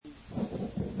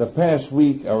The past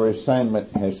week, our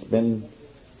assignment has been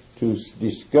to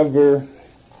discover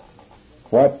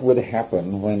what would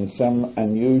happen when some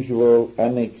unusual,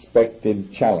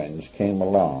 unexpected challenge came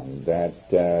along that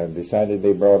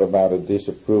decidedly brought about a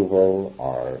disapproval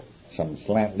or some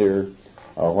slander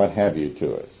or what have you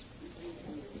to us.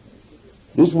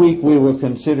 This week we will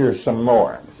consider some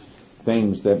more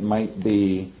things that might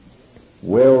be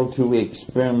well to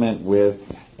experiment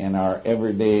with in our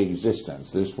everyday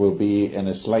existence. This will be in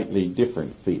a slightly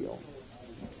different field.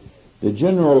 The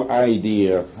general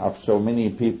idea of so many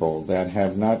people that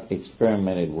have not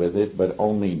experimented with it but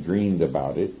only dreamed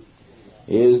about it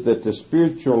is that the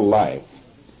spiritual life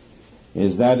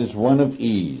is one of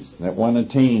ease, that one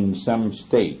attains some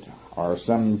state or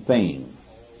some thing,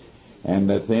 and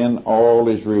that then all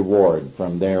is reward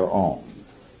from there on.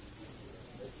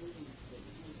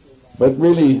 But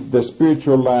really, the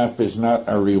spiritual life is not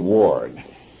a reward.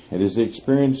 It is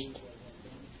experienced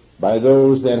by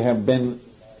those that have been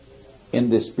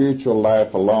in the spiritual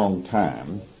life a long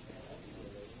time,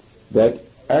 that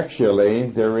actually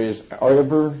there is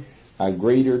ever a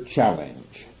greater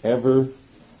challenge, ever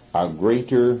a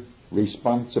greater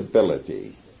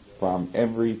responsibility from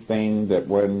everything that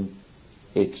one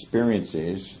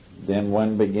experiences. Then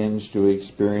one begins to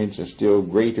experience a still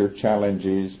greater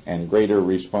challenges and greater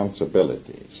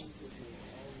responsibilities.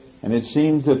 And it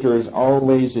seems that there is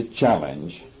always a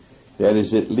challenge that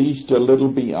is at least a little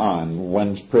beyond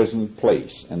one's present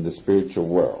place in the spiritual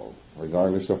world,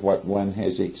 regardless of what one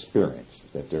has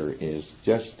experienced, that there is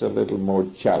just a little more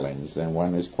challenge than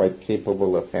one is quite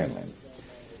capable of handling.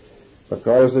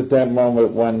 Because at that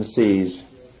moment one sees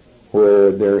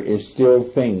where there is still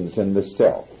things in the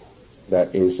self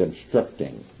that is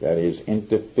obstructing, that is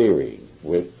interfering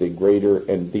with the greater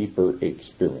and deeper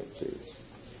experiences.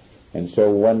 And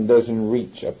so one doesn't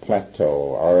reach a plateau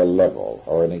or a level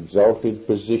or an exalted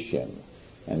position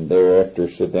and thereafter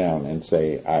sit down and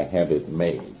say, I have it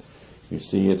made. You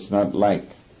see, it's not like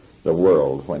the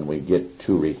world when we get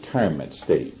to retirement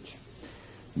stage.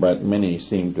 But many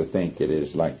seem to think it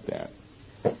is like that.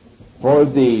 For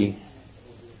the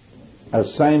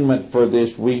assignment for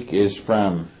this week is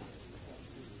from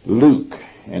Luke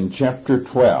in chapter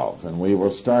 12, and we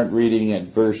will start reading at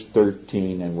verse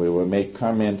 13, and we will make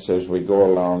comments as we go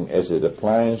along as it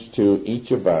applies to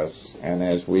each of us and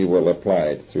as we will apply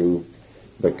it through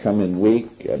the coming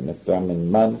week and the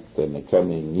coming month and the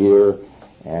coming year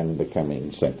and the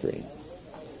coming century.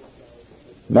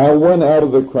 Now one out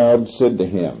of the crowd said to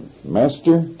him,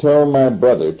 Master, tell my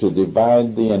brother to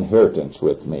divide the inheritance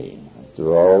with me.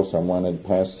 After all, someone had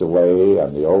passed away,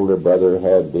 and the older brother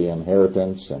had the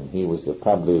inheritance, and he was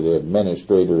probably the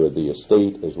administrator of the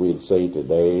estate, as we'd say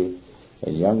today.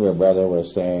 The younger brother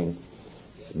was saying,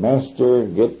 Master,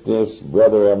 get this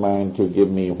brother of mine to give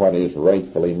me what is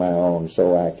rightfully my own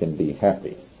so I can be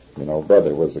happy. You know,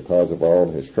 brother was the cause of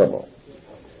all his trouble.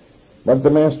 But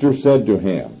the master said to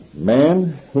him,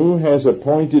 Man, who has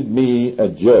appointed me a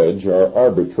judge or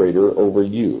arbitrator over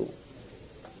you?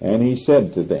 And he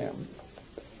said to them,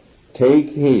 Take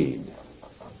heed,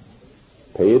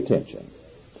 pay attention,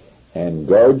 and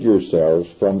guard yourselves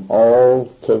from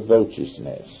all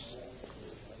covetousness.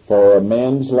 For a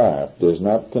man's life does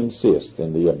not consist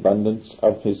in the abundance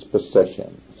of his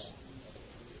possessions.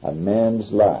 A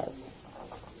man's life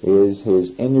is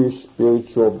his inner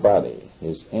spiritual body,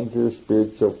 his inner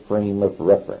spiritual frame of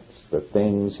reference, the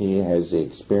things he has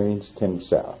experienced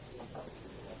himself.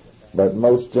 But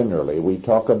most generally, we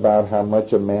talk about how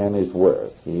much a man is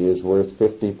worth. He is worth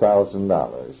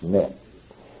 $50,000 net.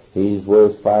 He's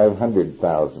worth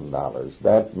 $500,000.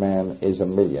 That man is a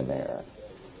millionaire.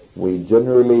 We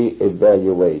generally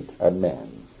evaluate a man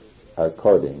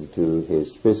according to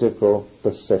his physical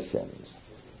possessions.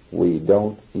 We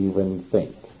don't even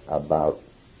think about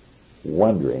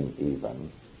wondering even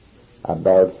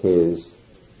about his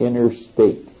inner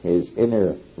state, his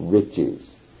inner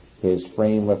riches, his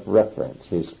frame of reference,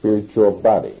 his spiritual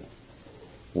body.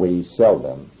 We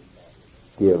seldom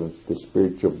give the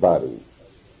spiritual body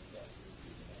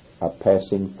a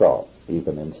passing thought,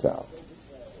 even in self.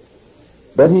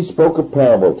 But he spoke a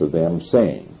parable to them,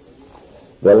 saying,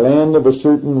 The land of a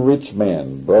certain rich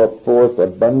man brought forth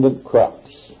abundant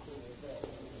crops.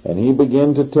 And he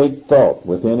began to take thought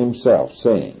within himself,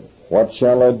 saying, What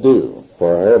shall I do?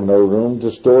 For I have no room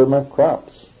to store my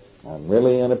crops. I'm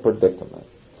really in a predicament.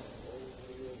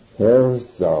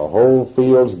 Here's the whole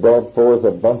field's brought forth a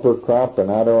bumper crop,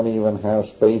 and I don't even have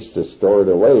space to store it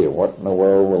away. What in the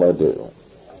world will I do?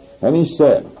 And he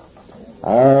said,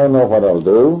 I know what I'll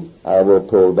do. I will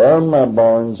pull down my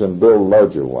barns and build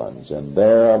larger ones, and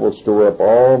there I will store up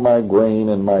all my grain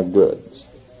and my goods.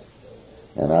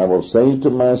 And I will say to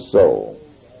my soul,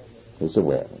 his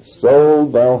awareness, soul,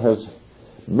 thou hast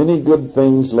many good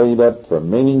things laid up for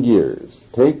many years.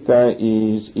 Take thy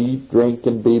ease, eat, drink,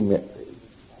 and be merry.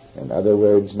 In other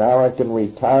words, now I can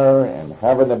retire and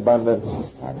have an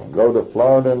abundance. I can go to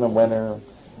Florida in the winter.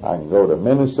 I can go to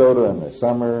Minnesota in the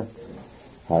summer.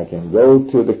 I can go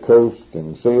to the coast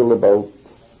and sail the boat.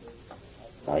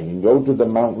 I can go to the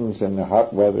mountains in the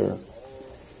hot weather.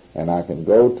 And I can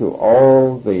go to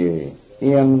all the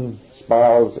inn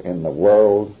spas in the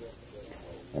world,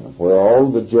 and where all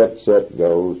the jet set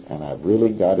goes, and I've really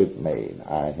got it made.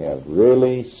 I have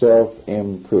really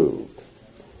self-improved.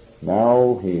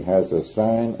 Now he has a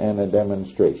sign and a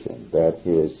demonstration that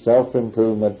his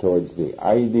self-improvement towards the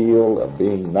ideal of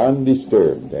being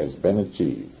non-disturbed has been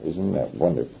achieved. Isn't that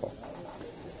wonderful?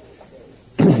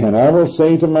 And I will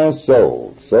say to my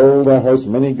soul, soul, thou hast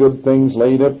many good things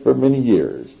laid up for many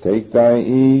years. Take thy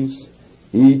ease,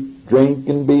 eat, drink,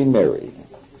 and be merry.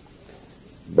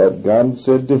 But God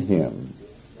said to him,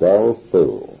 thou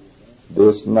fool,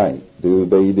 this night do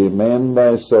they demand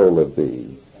thy soul of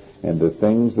thee, and the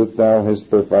things that thou hast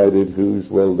provided, whose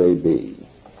will they be?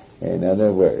 In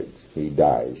other words, he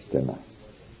dies tonight.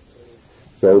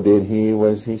 So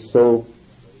was he so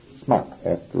smart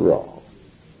after all?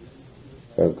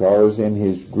 Because in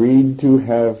his greed to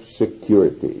have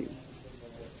security,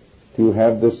 to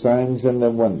have the signs and the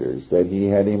wonders that he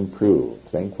had improved.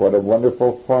 Think what a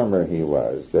wonderful farmer he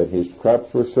was, that his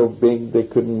crops were so big they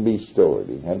couldn't be stored.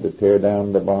 He had to tear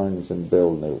down the barns and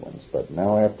build new ones. But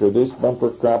now after this bumper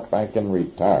crop, I can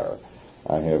retire.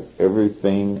 I have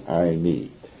everything I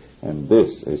need. And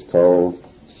this is called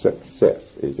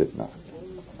success, is it not?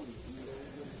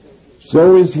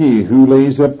 So is he who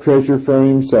lays up treasure for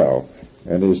himself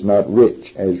and is not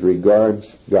rich as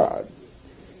regards God.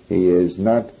 He is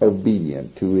not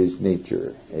obedient to his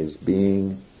nature as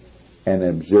being an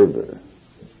observer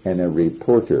and a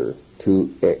reporter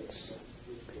to X.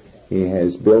 He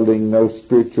has building no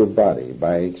spiritual body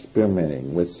by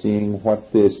experimenting with seeing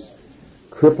what this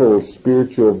crippled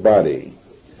spiritual body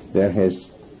that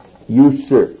has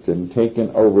usurped and taken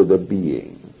over the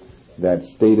being, that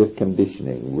state of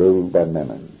conditioning ruled by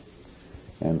Mammon.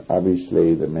 And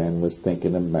obviously the man was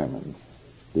thinking of Mammon,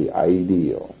 the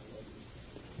ideal,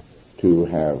 to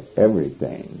have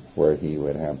everything where he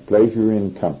would have pleasure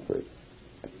and comfort,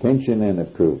 attention and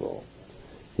approval.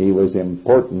 He was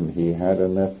important. He had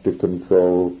enough to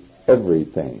control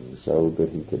everything so that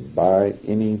he could buy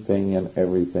anything and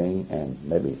everything and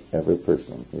maybe every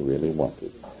person he really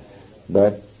wanted.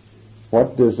 But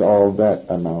what does all that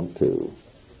amount to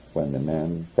when the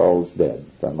man falls dead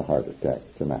from a heart attack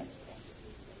tonight?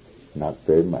 Not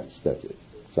very much, does it?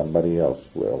 Somebody else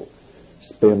will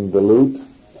spend the loot,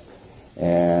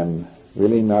 and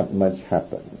really not much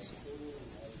happens.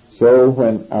 So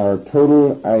when our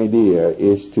total idea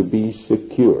is to be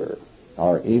secure,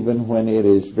 or even when it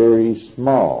is very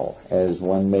small, as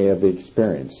one may have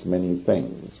experienced many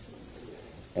things,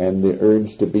 and the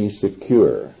urge to be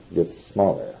secure gets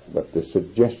smaller, but the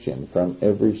suggestion from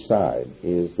every side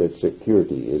is that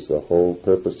security is the whole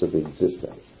purpose of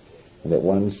existence, and that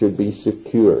one should be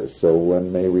secure so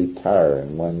one may retire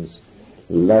in one's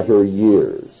latter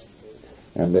years,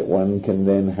 and that one can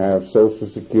then have Social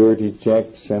Security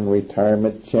checks and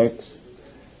retirement checks,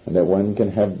 and that one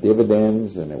can have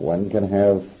dividends, and that one can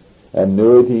have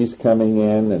annuities coming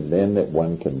in, and then that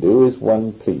one can do as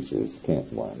one pleases,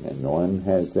 can't one? And one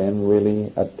has then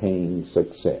really attained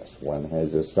success. One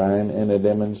has a sign and a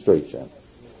demonstration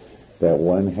that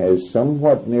one has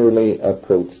somewhat nearly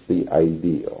approached the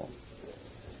ideal.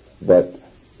 But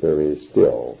there is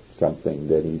still something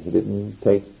that he didn't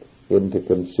take into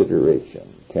consideration.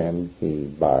 Can he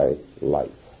buy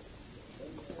life?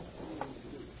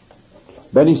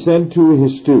 But he said to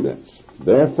his students,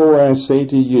 therefore I say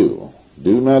to you,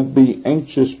 do not be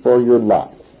anxious for your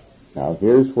life. Now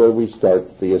here's where we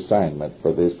start the assignment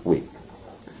for this week.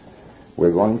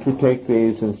 We're going to take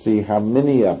these and see how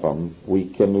many of them we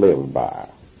can live by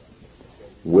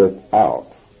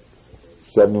without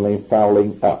suddenly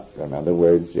fouling up. In other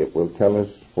words, it will tell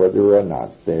us whether or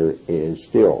not there is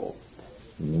still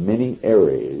many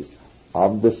areas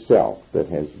of the self that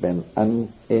has been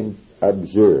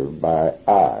observed by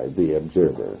I, the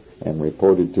observer, and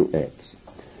reported to X.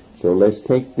 So let's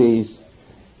take these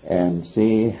and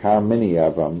see how many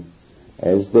of them,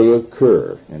 as they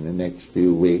occur in the next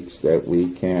few weeks, that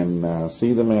we can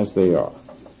see them as they are.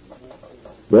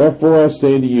 Therefore I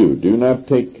say to you, do not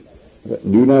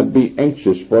be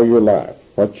anxious for your life,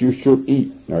 what you shall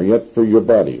eat, nor yet for your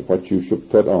body, what you shall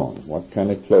put on, what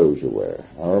kind of clothes you wear,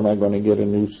 how am I going to get a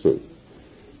new suit,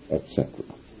 etc.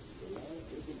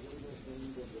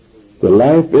 The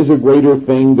life is a greater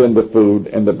thing than the food,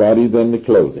 and the body than the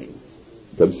clothing.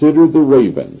 Consider the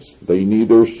ravens. They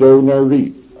neither sow nor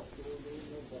reap.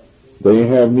 They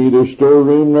have neither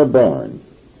storeroom nor barn,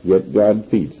 yet God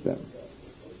feeds them.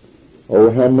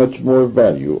 Oh, how much more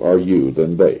value are you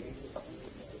than they?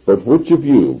 But which of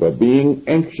you, by being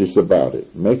anxious about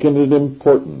it, making it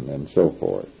important, and so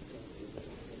forth,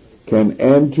 can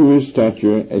add to his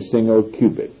stature a single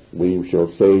cubit? We shall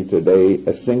say today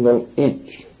a single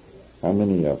inch. How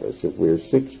many of us, if we're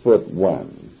 6'1",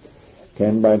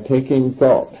 can, by taking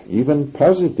thought, even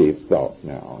positive thought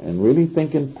now, and really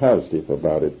thinking positive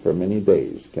about it for many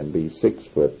days, can be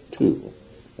 6'2"?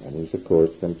 That is, of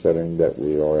course, considering that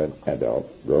we are an adult,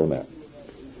 grown up.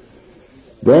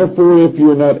 Therefore, if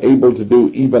you're not able to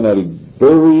do even a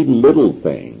very little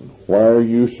thing, why are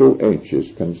you so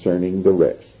anxious concerning the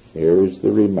rest? Here is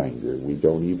the reminder. We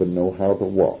don't even know how to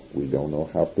walk. We don't know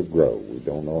how to grow. We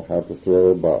don't know how to throw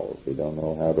a ball. We don't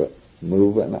know how to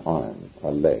move an arm,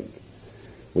 a leg.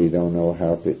 We don't know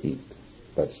how to eat.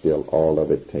 But still, all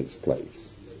of it takes place.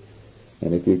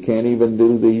 And if you can't even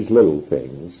do these little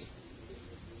things,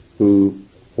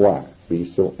 why be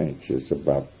so anxious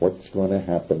about what's going to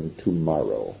happen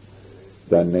tomorrow,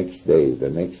 the next day, the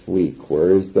next week?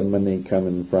 Where is the money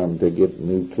coming from to get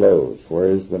new clothes? Where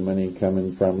is the money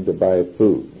coming from to buy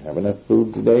food? Have enough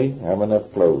food today? Have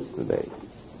enough clothes today?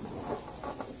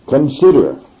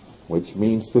 Consider, which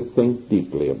means to think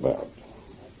deeply about.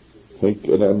 Take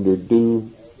it under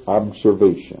due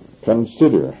observation.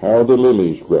 Consider how the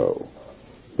lilies grow.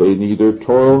 They neither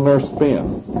toil nor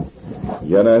spin.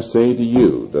 Yet I say to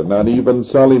you that not even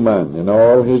Solomon in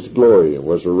all his glory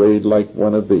was arrayed like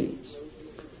one of these.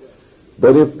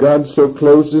 But if God so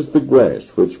clothes the grass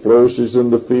which flourishes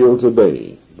in the field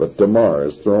today, but tomorrow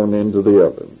is thrown into the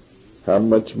oven, how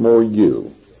much more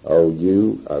you, O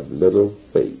you of little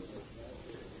faith?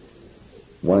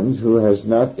 One who has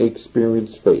not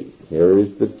experienced faith, here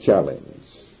is the challenge.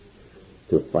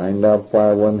 To find out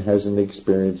why one hasn't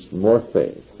experienced more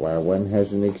faith, why one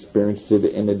hasn't experienced it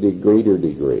in a greater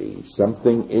degree.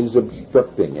 Something is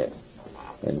obstructing it.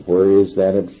 And where is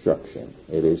that obstruction?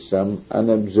 It is some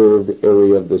unobserved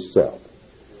area of the self.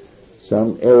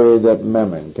 Some area that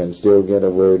Mammon can still get a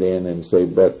word in and say,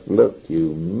 but look,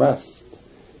 you must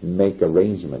make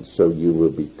arrangements so you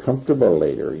will be comfortable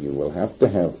later. You will have to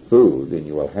have food and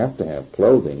you will have to have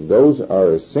clothing. Those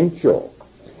are essential.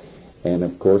 And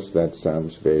of course that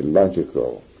sounds very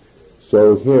logical.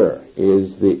 So here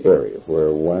is the area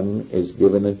where one is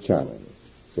given a challenge.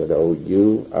 Said, oh,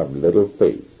 you of little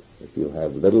faith. If you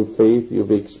have little faith,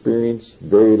 you've experienced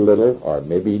very little or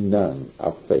maybe none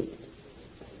of faith.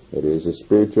 It is a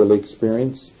spiritual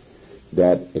experience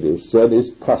that it is said is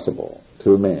possible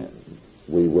to man.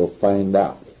 We will find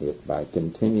out if by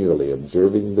continually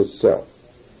observing the self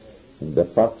and the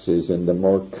foxes in the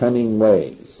more cunning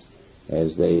ways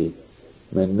as they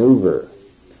maneuver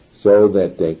so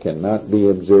that they cannot be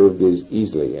observed as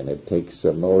easily, and it takes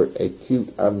a more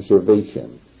acute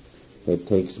observation. It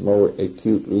takes more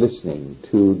acute listening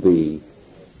to the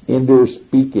inner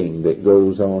speaking that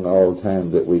goes on all the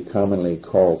time that we commonly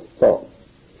call thought.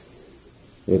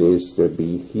 It is to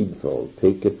be heedful,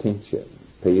 take attention,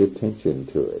 pay attention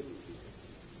to it.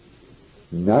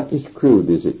 Not as crude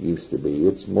as it used to be,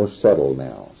 it's more subtle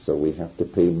now, so we have to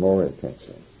pay more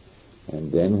attention.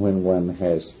 And then when one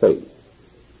has faith,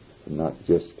 not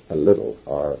just a little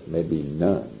or maybe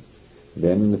none,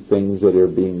 then the things that are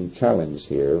being challenged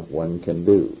here one can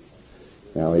do.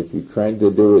 Now, if you tried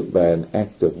to do it by an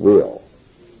act of will,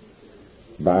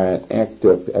 by an act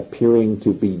of appearing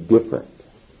to be different,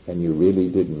 and you really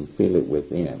didn't feel it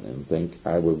within and think,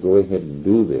 I will go ahead and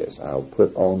do this, I'll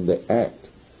put on the act,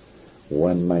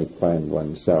 one might find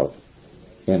oneself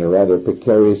in a rather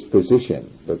precarious position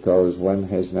because one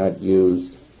has not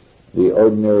used the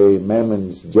ordinary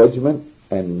Mammon's judgment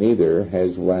and neither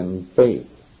has one faith.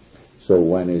 So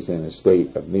one is in a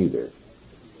state of neither.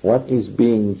 What is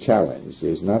being challenged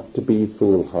is not to be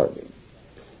foolhardy,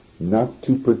 not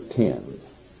to pretend,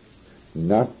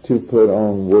 not to put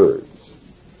on words,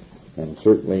 and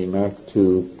certainly not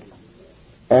to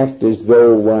act as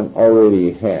though one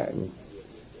already had,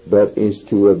 but is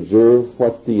to observe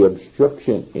what the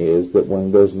obstruction is that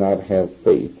one does not have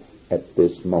faith at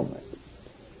this moment.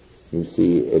 You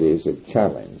see, it is a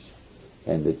challenge,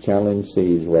 and the challenge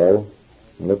says, well,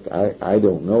 look, I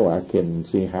don't know. I can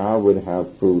see how I would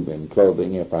have food and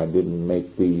clothing if I didn't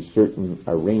make these certain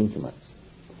arrangements,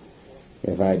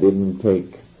 if I didn't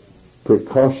take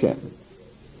precaution.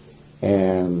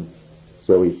 And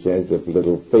so he says of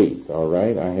little faith. All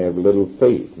right, I have little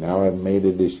faith. Now I've made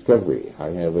a discovery. I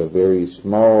have a very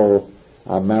small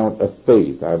amount of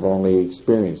faith. I've only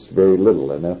experienced very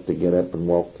little, enough to get up and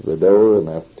walk to the door,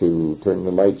 enough to turn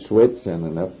the light switch, and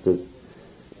enough to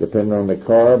depend on the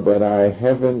car, but I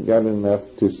haven't got enough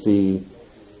to see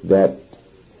that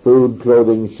food,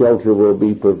 clothing, shelter will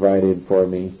be provided for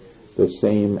me, the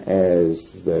same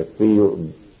as the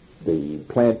field, the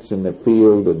plants in the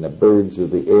field and the birds of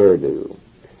the air do.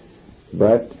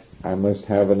 But I must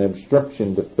have an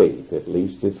obstruction to faith. At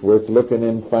least it's worth looking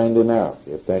and finding out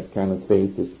if that kind of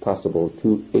faith is possible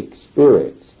to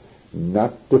experience,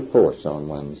 not to force on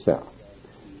oneself.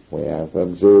 We have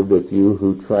observed a few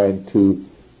who tried to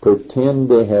pretend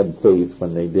they had faith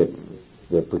when they didn't.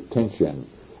 The pretension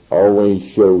always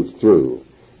shows through,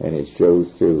 and it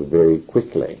shows through very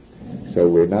quickly. So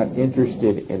we're not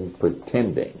interested in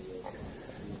pretending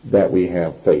that we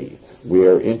have faith. We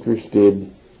are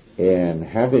interested in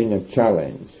having a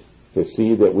challenge to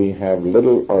see that we have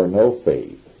little or no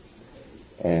faith,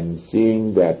 and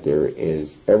seeing that there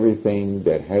is everything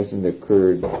that hasn't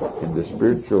occurred in the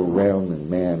spiritual realm in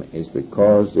man is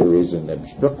because there is an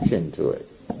obstruction to it.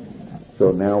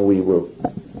 So now we will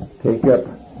take up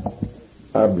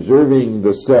observing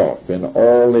the self in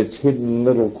all its hidden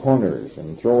little corners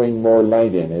and throwing more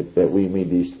light in it that we may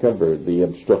discover the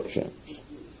obstructions.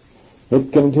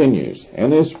 It continues,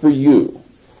 and as for you,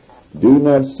 do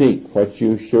not seek what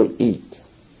you shall eat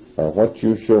or what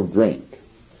you shall drink,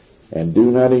 and do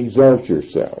not exalt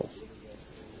yourselves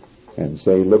and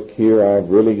say, look here, I've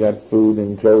really got food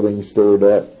and clothing stored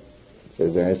up.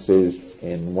 It says,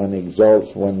 and one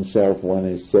exalts oneself,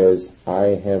 one says,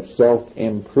 I have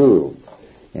self-improved,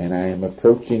 and I am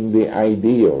approaching the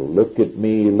ideal. Look at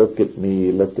me, look at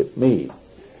me, look at me.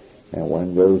 And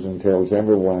one goes and tells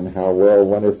everyone how well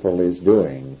wonderful is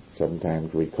doing.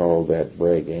 Sometimes we call that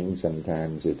bragging,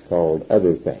 sometimes it's called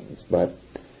other things, but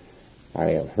I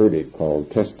have heard it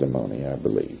called testimony, I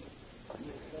believe.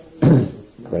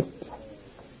 But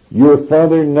your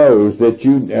Father knows that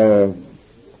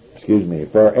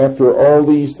for after all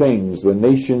these things the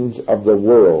nations of the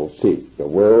world seek. The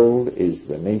world is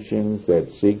the nations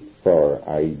that seek for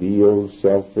ideal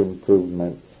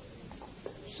self-improvement,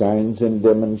 signs and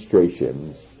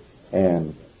demonstrations,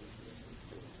 and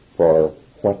for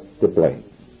what to blame.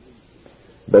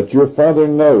 But your Father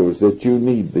knows that you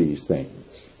need these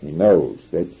things. He knows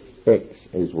that X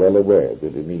is well aware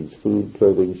that it needs food,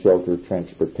 clothing, shelter,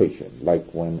 transportation, like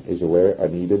one is aware I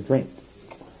need a drink.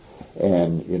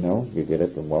 And, you get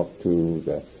up and walk to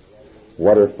the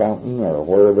water fountain or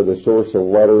wherever the source of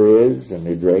water is, and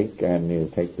you drink, and you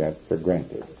take that for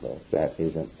granted. Well, that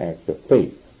is an act of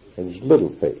faith. There's little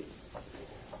faith,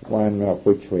 one of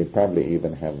which we probably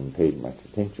even haven't paid much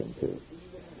attention to.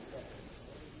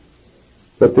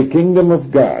 But the kingdom of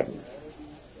God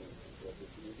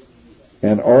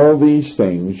and all these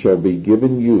things shall be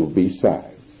given you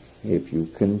besides, if you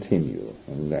continue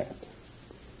in that.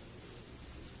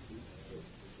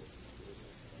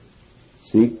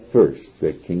 Seek first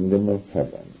the kingdom of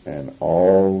heaven, and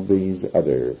all these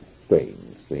other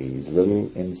things, these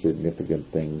little insignificant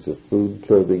things of food,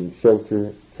 clothing,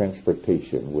 shelter,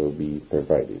 transportation will be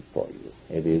provided for you.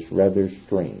 It is rather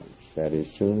strange that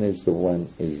as soon as the one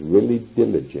is really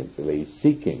diligently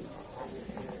seeking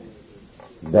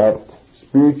that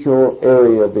spiritual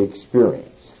area of experience,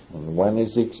 when one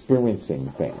is experiencing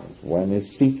things, one is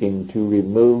seeking to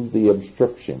remove the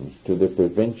obstructions to the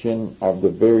prevention of the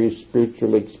various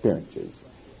spiritual experiences,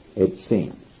 it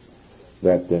seems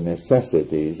that the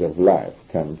necessities of life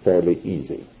come fairly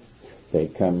easy. They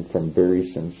come from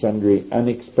various and sundry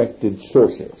unexpected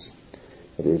sources.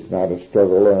 It is not a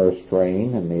struggle or a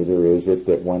strain, and neither is it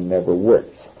that one never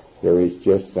works. There is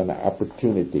just an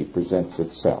opportunity presents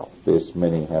itself. This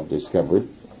many have discovered.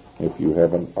 If you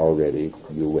haven't already,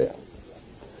 you will.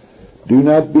 Do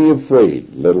not be afraid,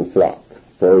 little flock,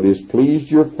 for it is pleased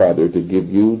your Father to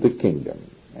give you the kingdom.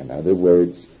 In other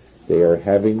words, they are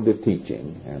having the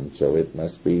teaching, and so it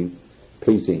must be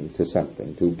pleasing to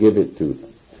something to give it to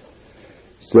them.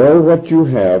 Sell what you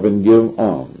have and give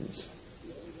alms.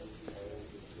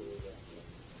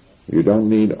 You don't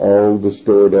need all the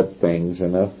stored up things.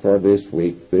 Enough for this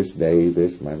week, this day,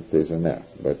 this month is enough.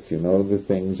 But the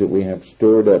things that we have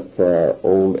stored up for our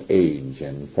old age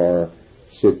and for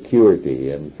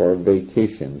security and for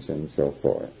vacations and so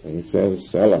forth. He says,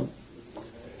 sell them.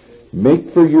 Make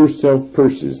for yourself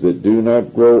purses that do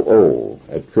not grow old,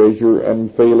 a treasure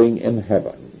unfailing in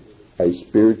heaven, a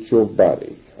spiritual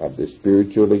body of the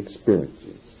spiritual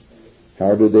experiences.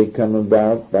 How do they come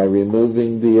about? By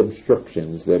removing the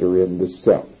obstructions that are in the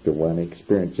self to one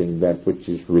experiencing that which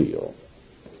is real.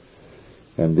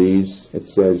 And these, it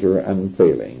says, are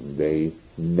unfailing. They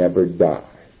never die.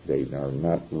 They are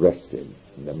not rusted.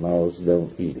 The moths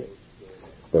don't eat it.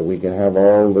 But we can have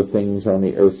all the things on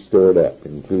the earth stored up,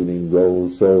 including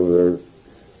gold, silver,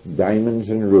 diamonds,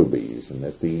 and rubies, and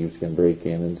the thieves can break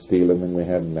in and steal them, and we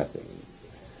have nothing.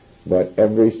 But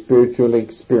every spiritual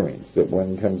experience that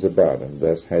one comes about and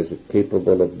thus has it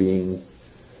capable of being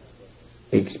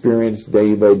experienced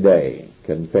day by day,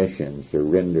 confession,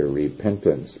 surrender,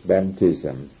 repentance,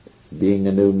 baptism, being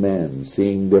a new man,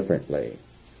 seeing differently,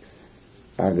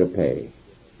 agape,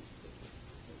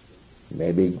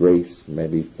 maybe grace,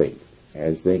 maybe faith,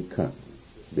 as they come,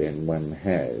 then one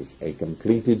has a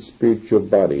completed spiritual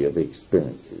body of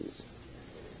experiences.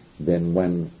 Then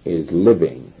one is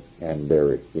living, and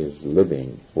there is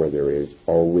living where there is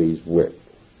always work.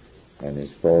 And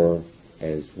as far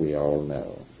as we all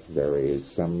know, there is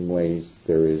some ways,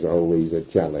 there is always a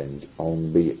challenge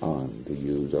on beyond to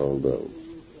use all those.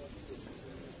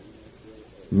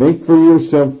 Make for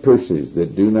yourself purses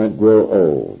that do not grow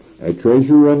old, a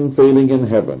treasure unfailing in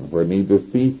heaven, where neither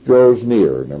thief draws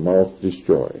near nor moth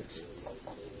destroys.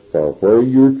 For where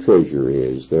your treasure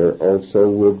is, there also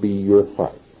will be your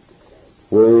heart.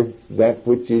 Where that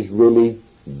which is really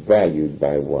valued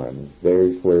by one,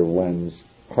 there's where one's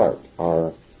heart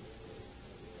or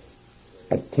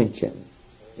attention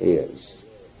is,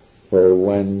 where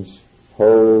one's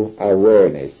whole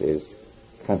awareness is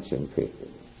concentrated.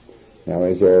 Now,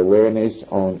 is our awareness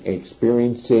on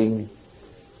experiencing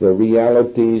the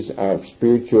realities of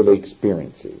spiritual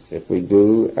experiences? If we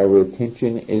do, our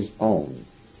attention is on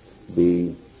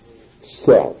the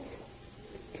self,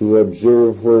 to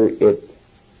observe where it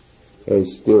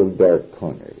is still dark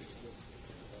corners,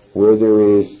 where there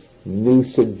is new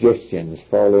suggestions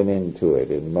falling into it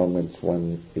in moments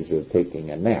one is taking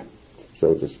a nap,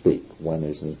 so to speak. One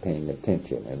isn't paying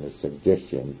attention, and a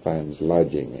suggestion finds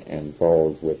lodging and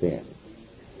falls within.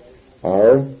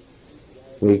 Or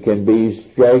we can be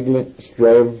striving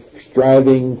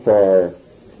for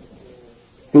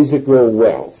physical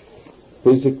wealth,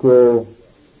 physical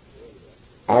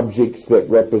objects that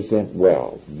represent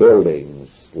wealth,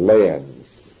 buildings,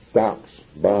 lands, stocks,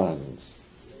 bonds,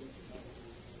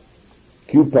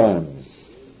 coupons,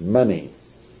 money,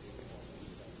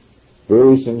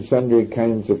 various and sundry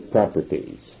kinds of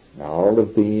properties. Now, all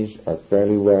of these are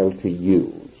fairly well to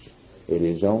use. It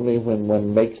is only when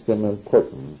one makes them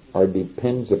important, or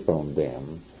depends upon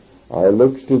them, or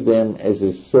looks to them as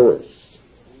a source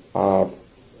of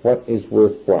what is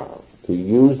worthwhile, to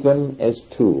use them as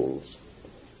tools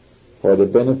for the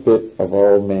benefit of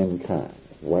all mankind.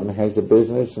 One has a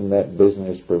business, and that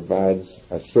business provides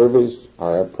a service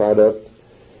or a product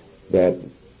that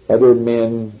other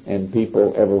men and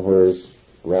people everywhere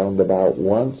round about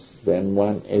wants, then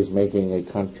one is making a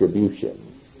contribution.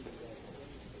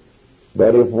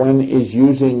 But if one is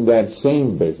using that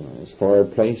same business for a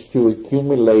place to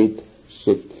accumulate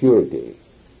security,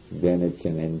 then it's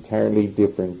an entirely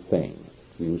different thing.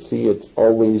 You see, it's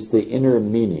always the inner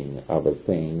meaning of a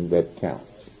thing that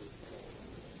counts.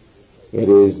 It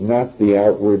is not the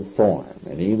outward form.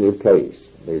 In either place,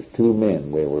 there's two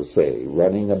men, we will say,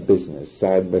 running a business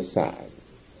side by side.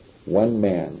 One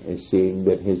man is seeing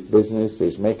that his business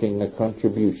is making a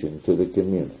contribution to the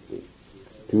community.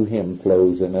 To him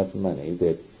flows enough money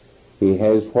that he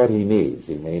has what he needs.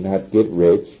 He may not get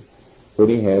rich, but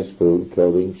he has food,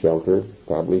 clothing, shelter,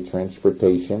 probably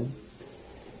transportation,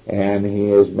 and he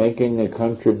is making a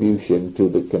contribution to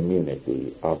the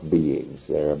community of beings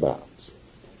thereabouts.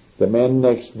 The man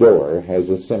next door has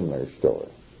a similar store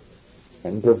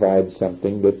and provides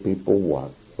something that people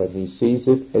want, but he sees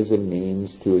it as a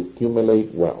means to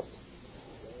accumulate wealth,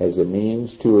 as a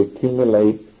means to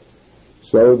accumulate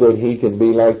so that he can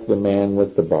be like the man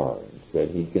with the barns, that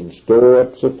he can store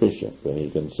up sufficient, that he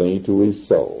can say to his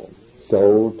soul,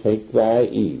 "Soul, take thy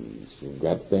ease. You've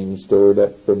got things stored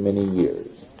up for many years."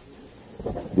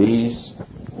 These,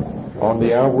 on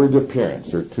the outward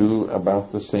appearance, are two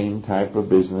about the same type of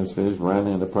businesses run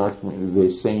in approximately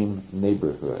the same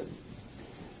neighborhood.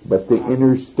 But the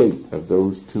inner state of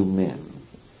those two men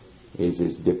is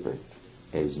as different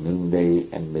as noonday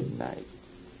and midnight.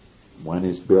 One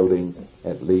is building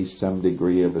at least some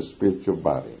degree of a spiritual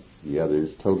body. The other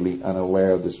is totally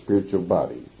unaware of the spiritual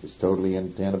body, is totally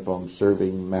intent upon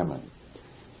serving mammon.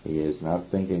 He is not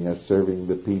thinking of serving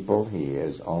the people. He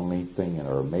is only thinking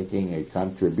or making a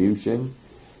contribution.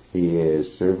 He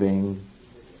is serving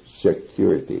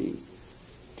security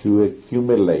to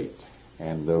accumulate.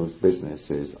 And those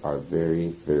businesses are very,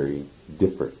 very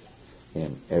different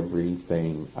in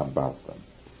everything about them.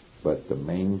 But the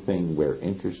main thing we're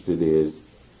interested in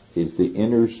is the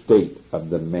inner state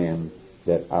of the men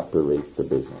that operate the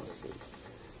businesses.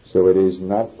 So it is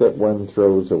not that one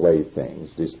throws away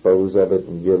things, disposes of it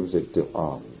and gives it to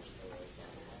alms.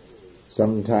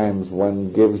 Sometimes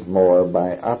one gives more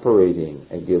by operating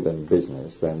a given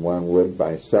business than one would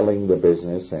by selling the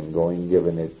business and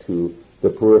giving it to the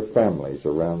poor families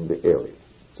around the area.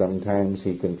 Sometimes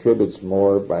he contributes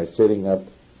more by setting up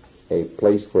a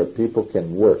place where people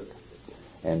can work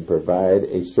and provide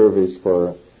a service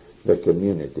for the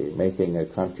community, making a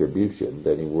contribution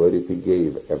than he would if he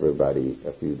gave everybody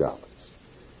a few dollars.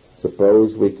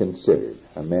 Suppose we considered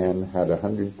a man had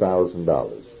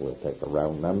 $100,000, we'll take a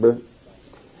round number,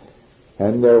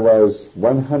 and there was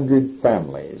 100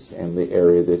 families in the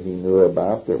area that he knew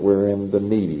about that were in the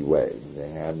needy way. They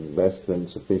had less than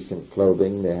sufficient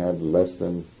clothing, they had less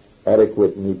than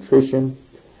adequate nutrition,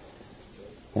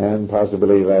 and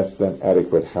possibly less than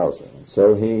adequate housing.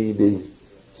 So he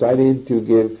decided to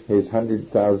give his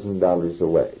 $100,000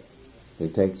 away. He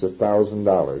takes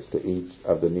 $1,000 to each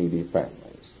of the needy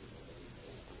families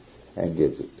and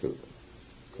gives it to them.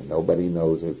 And nobody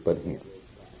knows it but him.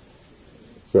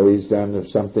 So he's done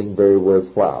something very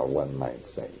worthwhile, one might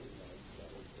say.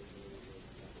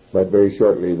 But very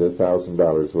shortly the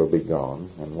 $1,000 will be gone,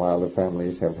 and while the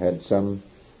families have had some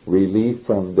relief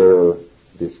from their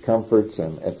discomforts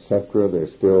and etc., they're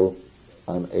still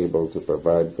unable to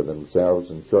provide for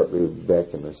themselves, and shortly will be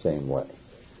back in the same way.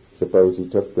 Suppose he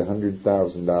took the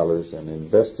 $100,000 and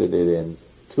invested it in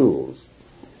tools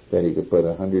that he could put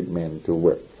 100 men to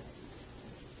work.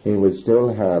 He would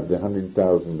still have the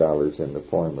 $100,000 in the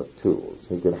form of tools.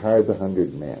 He could hire the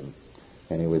 100 men,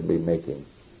 and he would be making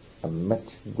a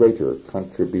much greater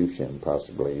contribution,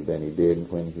 possibly, than he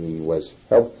did when he was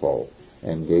helpful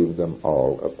and gave them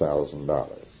all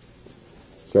 $1,000.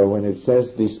 So when it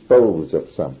says dispose of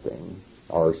something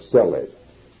or sell it,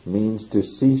 means to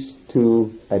cease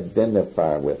to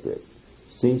identify with it,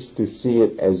 cease to see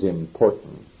it as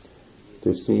important,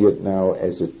 to see it now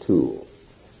as a tool,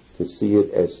 to see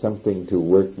it as something to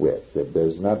work with that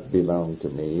does not belong to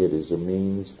me. It is a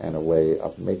means and a way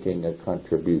of making a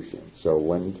contribution. So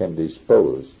one can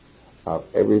dispose of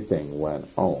everything one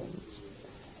owns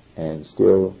and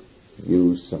still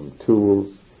use some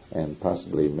tools and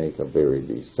possibly make a very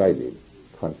decided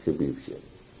contribution.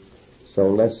 So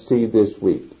let's see this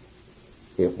week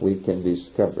if we can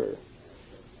discover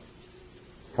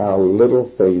how little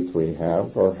faith we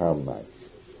have or how much.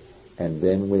 And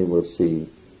then we will see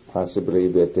possibly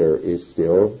that there is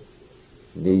still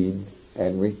need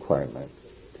and requirement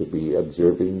to be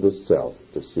observing the self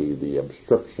to see the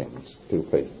obstructions to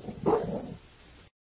faith.